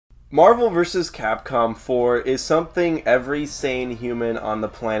Marvel vs. Capcom 4 is something every sane human on the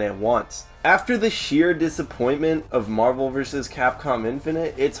planet wants. After the sheer disappointment of Marvel vs. Capcom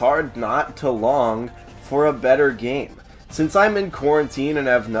Infinite, it's hard not to long for a better game. Since I'm in quarantine and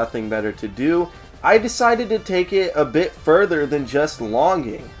have nothing better to do, I decided to take it a bit further than just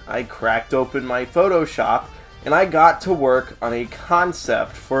longing. I cracked open my Photoshop and I got to work on a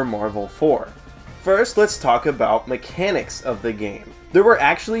concept for Marvel 4. First, let's talk about mechanics of the game. There were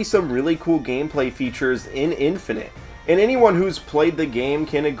actually some really cool gameplay features in Infinite, and anyone who's played the game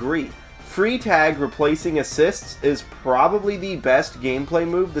can agree. Free tag replacing assists is probably the best gameplay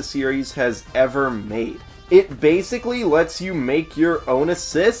move the series has ever made. It basically lets you make your own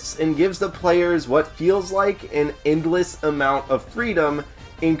assists and gives the players what feels like an endless amount of freedom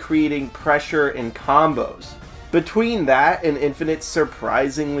in creating pressure and combos. Between that and Infinite's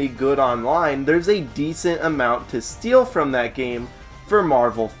surprisingly good online, there's a decent amount to steal from that game for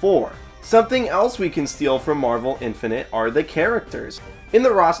Marvel 4. Something else we can steal from Marvel Infinite are the characters. In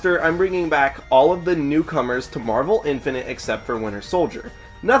the roster, I'm bringing back all of the newcomers to Marvel Infinite except for Winter Soldier.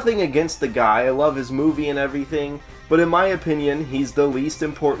 Nothing against the guy, I love his movie and everything, but in my opinion, he's the least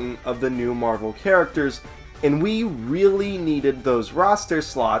important of the new Marvel characters, and we really needed those roster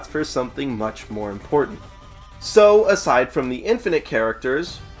slots for something much more important. So, aside from the Infinite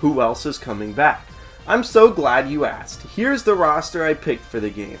characters, who else is coming back? I'm so glad you asked. Here's the roster I picked for the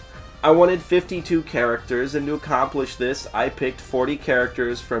game. I wanted 52 characters, and to accomplish this, I picked 40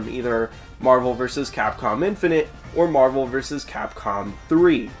 characters from either Marvel vs. Capcom Infinite or Marvel vs. Capcom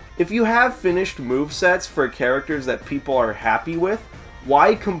 3. If you have finished movesets for characters that people are happy with,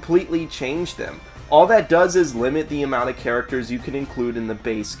 why completely change them? All that does is limit the amount of characters you can include in the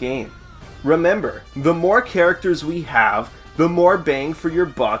base game. Remember, the more characters we have, the more bang for your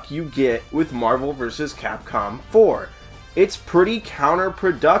buck you get with Marvel vs. Capcom 4. It's pretty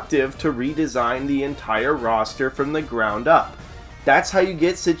counterproductive to redesign the entire roster from the ground up. That's how you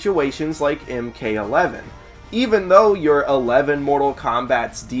get situations like MK11. Even though you're 11 Mortal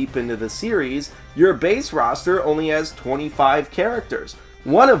Kombats deep into the series, your base roster only has 25 characters,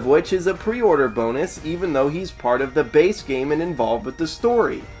 one of which is a pre-order bonus even though he's part of the base game and involved with the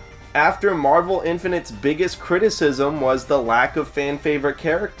story. After Marvel Infinite's biggest criticism was the lack of fan-favorite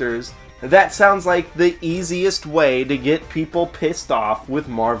characters, that sounds like the easiest way to get people pissed off with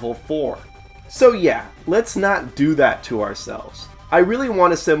Marvel 4. So yeah, let's not do that to ourselves. I really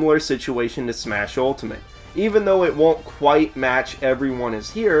want a similar situation to Smash Ultimate. Even though it won't quite match Everyone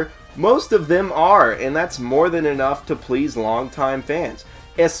Is Here, most of them are, and that's more than enough to please longtime fans.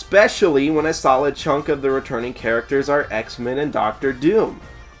 Especially when a solid chunk of the returning characters are X-Men and Doctor Doom.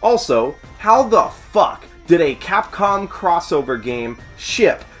 Also, how the fuck did a Capcom crossover game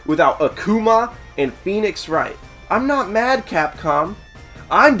ship without Akuma and Phoenix Wright? I'm not mad, Capcom.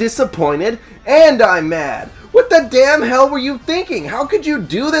 I'm disappointed and I'm mad. What the damn hell were you thinking? How could you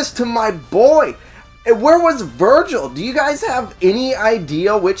do this to my boy? And where was Virgil? Do you guys have any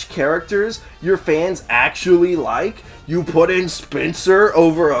idea which characters your fans actually like? You put in Spencer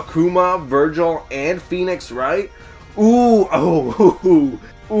over Akuma, Virgil, and Phoenix Wright? Ooh, oh,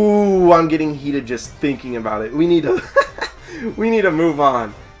 ooh, I'm getting heated just thinking about it. We need to we need to move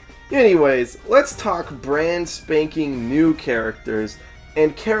on. Anyways, let's talk brand spanking new characters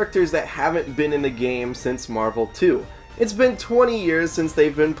and characters that haven't been in the game since Marvel 2. It's been 20 years since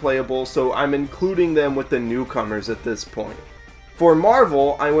they've been playable, so I'm including them with the newcomers at this point. For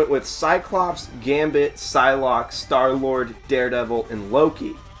Marvel, I went with Cyclops, Gambit, Psylocke, Star-Lord, Daredevil, and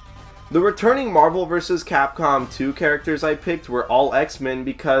Loki. The returning Marvel vs. Capcom 2 characters I picked were all X-Men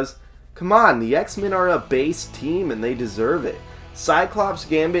because, come on, the X-Men are a base team and they deserve it. Cyclops,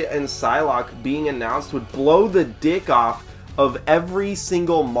 Gambit, and Psylocke being announced would blow the dick off of every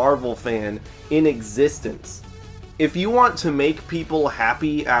single Marvel fan in existence. If you want to make people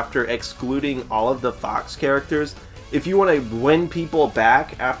happy after excluding all of the Fox characters, if you want to win people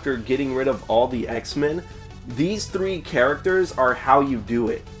back after getting rid of all the X-Men, these three characters are how you do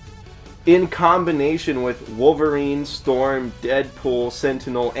it. In combination with Wolverine, Storm, Deadpool,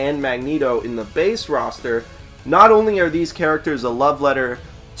 Sentinel, and Magneto in the base roster, not only are these characters a love letter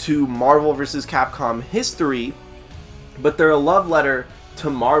to Marvel vs. Capcom history, but they're a love letter to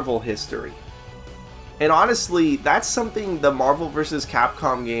Marvel history. And honestly, that's something the Marvel vs.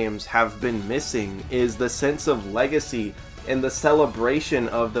 Capcom games have been missing, is the sense of legacy and the celebration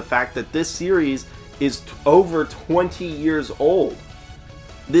of the fact that this series is over 20 years old.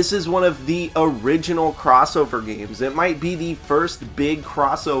 This is one of the original crossover games. It might be the first big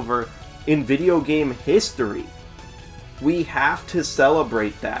crossover in video game history. We have to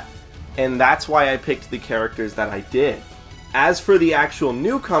celebrate that, and that's why I picked the characters that I did. As for the actual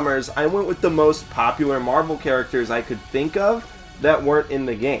newcomers, I went with the most popular Marvel characters I could think of that weren't in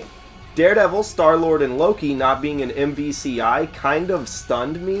the game. Daredevil, Star-Lord, and Loki not being an MVCI kind of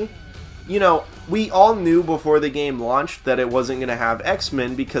stunned me. You know, we all knew before the game launched that it wasn't going to have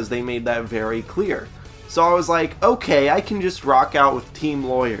X-Men because they made that very clear. So I was like, okay, I can just rock out with Team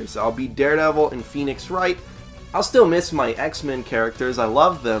Lawyers. I'll be Daredevil and Phoenix Wright. I'll still miss my X-Men characters, I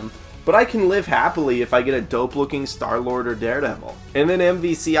love them, but I can live happily if I get a dope-looking Star-Lord or Daredevil. And then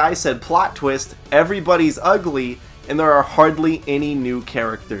MVCI said, plot twist, everybody's ugly, and there are hardly any new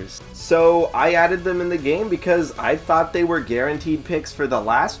characters. So I added them in the game because I thought they were guaranteed picks for the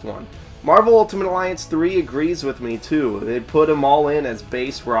last one. Marvel Ultimate Alliance 3 agrees with me too, they put them all in as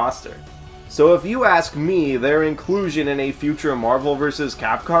base roster. So if you ask me, their inclusion in a future Marvel vs.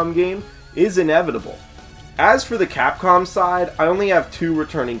 Capcom game is inevitable. As for the Capcom side, I only have 2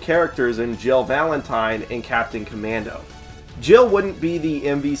 returning characters in Jill Valentine and Captain Commando. Jill wouldn't be the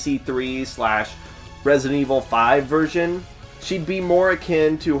MVC3 / Resident Evil 5 version. She'd be more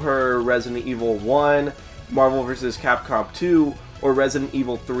akin to her Resident Evil 1, Marvel vs. Capcom 2, or Resident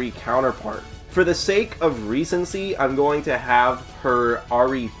Evil 3 counterpart. For the sake of recency, I'm going to have her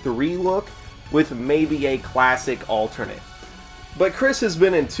RE3 look with maybe a classic alternate. But Chris has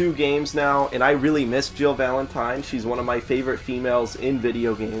been in 2 games now, and I really miss Jill Valentine. She's one of my favorite females in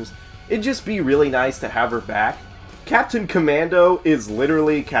video games. It'd just be really nice to have her back. Captain Commando is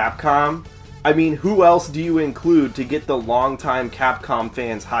literally Capcom. I mean, who else do you include to get the longtime Capcom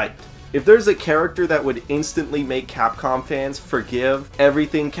fans hyped? If there's a character that would instantly make Capcom fans forgive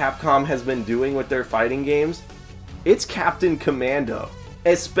everything Capcom has been doing with their fighting games, it's Captain Commando.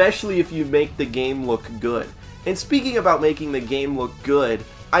 Especially if you make the game look good. And speaking about making the game look good,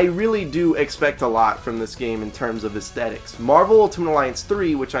 I really do expect a lot from this game in terms of aesthetics. Marvel Ultimate Alliance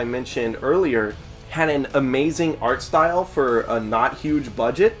 3, which I mentioned earlier, had an amazing art style for a not huge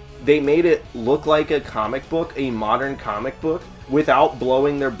budget. They made it look like a comic book, a modern comic book, without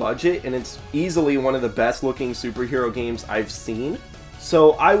blowing their budget, and it's easily one of the best looking superhero games I've seen.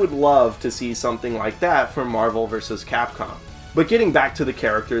 So I would love to see something like that from Marvel vs. Capcom. But getting back to the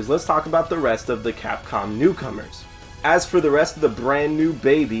characters, let's talk about the rest of the Capcom newcomers. As for the rest of the brand new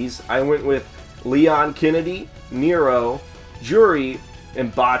babies, I went with Leon Kennedy, Nero, Juri,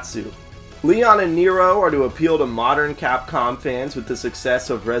 and Batsu. Leon and Nero are to appeal to modern Capcom fans with the success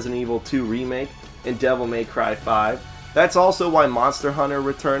of Resident Evil 2 Remake and Devil May Cry 5. That's also why Monster Hunter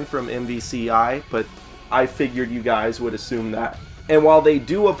returned from MVCI, but I figured you guys would assume that. And while they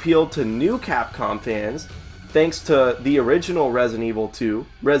do appeal to new Capcom fans, thanks to the original Resident Evil 2,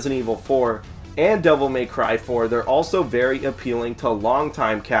 Resident Evil 4, and Devil May Cry 4, they're also very appealing to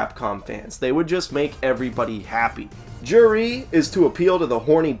longtime Capcom fans. They would just make everybody happy. Juri is to appeal to the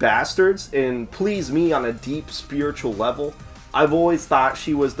horny bastards and please me on a deep spiritual level. I've always thought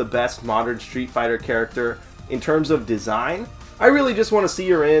she was the best modern Street Fighter character in terms of design. I really just want to see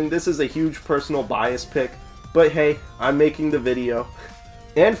her in. This is a huge personal bias pick, but hey, I'm making the video.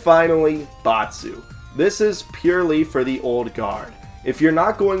 And finally, Batsu. This is purely for the old guard. If you're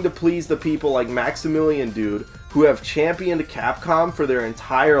not going to please the people like Maximilian Dude, who have championed Capcom for their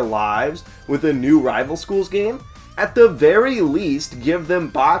entire lives with a new Rival Schools game, at the very least give them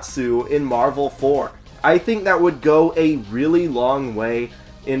Batsu in Marvel 4. I think that would go a really long way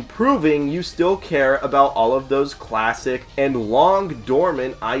in proving you still care about all of those classic and long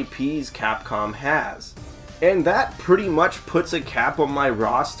dormant IPs Capcom has. And that pretty much puts a cap on my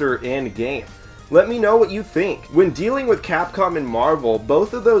roster and game. Let me know what you think. When dealing with Capcom and Marvel,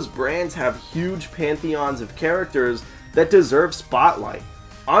 both of those brands have huge pantheons of characters that deserve spotlight.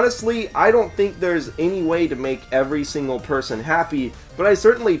 Honestly, I don't think there's any way to make every single person happy, but I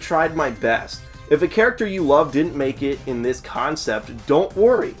certainly tried my best. If a character you love didn't make it in this concept, don't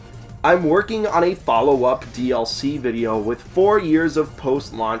worry. I'm working on a follow-up DLC video with 4 years of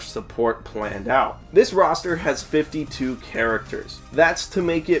post-launch support planned out. This roster has 52 characters. That's to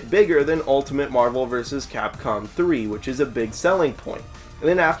make it bigger than Ultimate Marvel vs. Capcom 3, which is a big selling point. And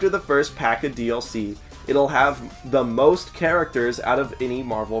then after the first pack of DLC, it'll have the most characters out of any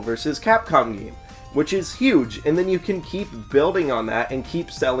Marvel vs. Capcom game, which is huge, and then you can keep building on that and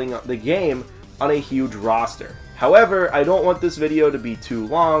keep selling the game on a huge roster. However, I don't want this video to be too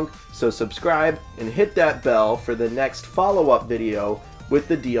long, so subscribe and hit that bell for the next follow-up video with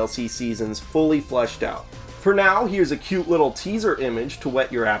the DLC seasons fully fleshed out. For now, here's a cute little teaser image to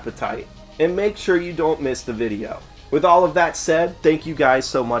whet your appetite, and make sure you don't miss the video. With all of that said, thank you guys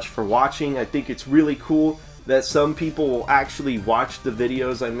so much for watching. I think it's really cool that some people will actually watch the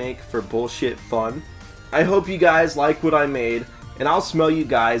videos I make for bullshit fun. I hope you guys like what I made, and I'll smell you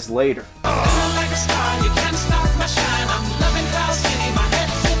guys later. Like a star, you can't stop my shine. I'm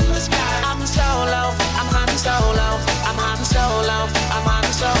solo. I'm hiding solo. I'm